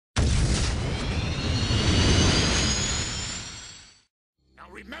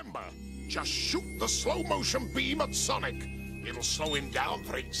Remember, just shoot the slow-motion beam at Sonic. It'll slow him down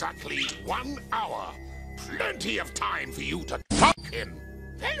for exactly 1 hour. Plenty of time for you to fuck him.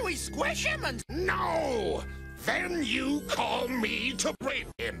 Then we squish him and... No! Then you call me to break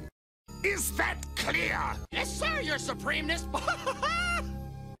him. Is that clear? Yes, sir, your supremeness.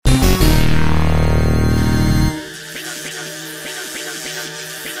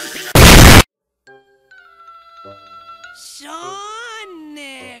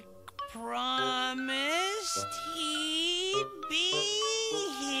 Sonic promised he'd be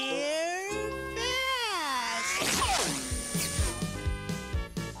here fast.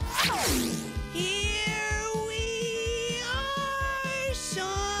 Here we are,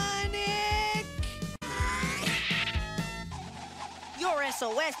 Sonic. Your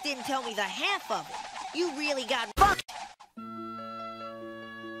SOS didn't tell me the half of it. You really got fucked.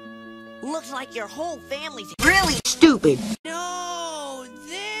 Looks like your whole family's really stupid. No,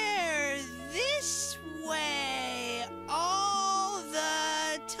 they're this way all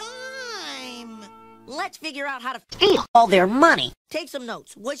the time. Let's figure out how to steal all their money. Take some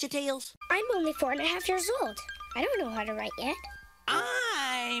notes, would you, Tails? I'm only 4.5 years old. I don't know how to write yet.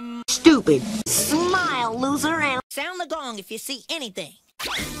 I'm Stupid. Smile, loser, and sound the gong if you see anything.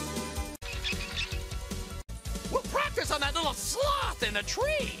 We'll practice on that little sloth in the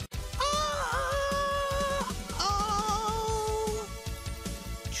tree.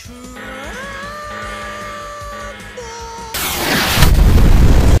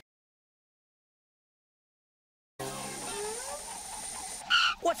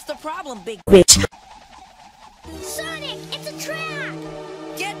 What's the problem, big bitch? Sonic, it's a trap!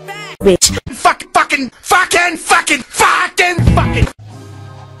 Get back! Bitch. Fucking!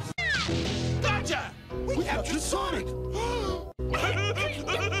 Gotcha! We captured Sonic! Oh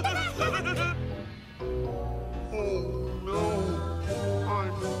no!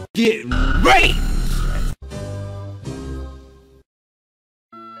 I'm Get ready!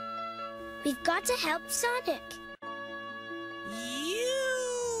 We've got to help Sonic.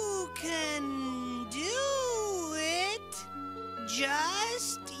 You can do it.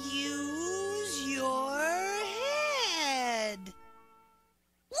 Just use your head.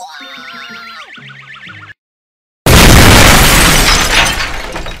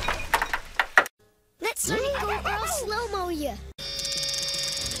 Let Sonic go or I'll slow-mo you.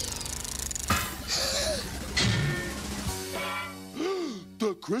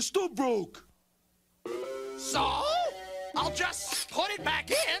 The crystal broke. So, I'll just put it back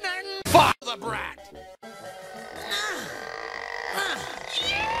in and fuck the brat.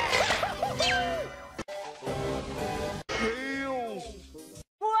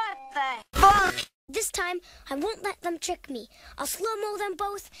 What the fuck? This time, I won't let them trick me. I'll slow-mo them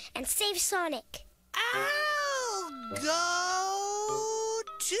both and save Sonic. I'll go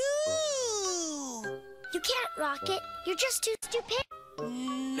too. You can't, Rocket. You're just too stupid.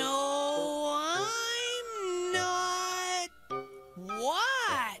 No, I'm not.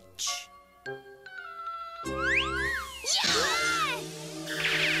 Watch.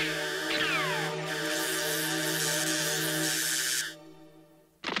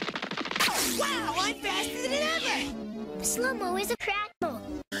 Wow, I'm faster than ever. The slow-mo is a crackle.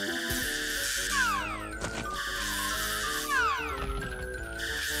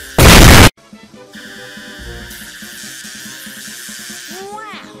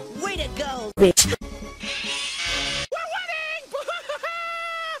 Wow, way to go, bitch. We're winning!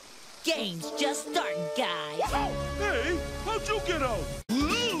 Game's just starting, guys. Hey, how'd you get out?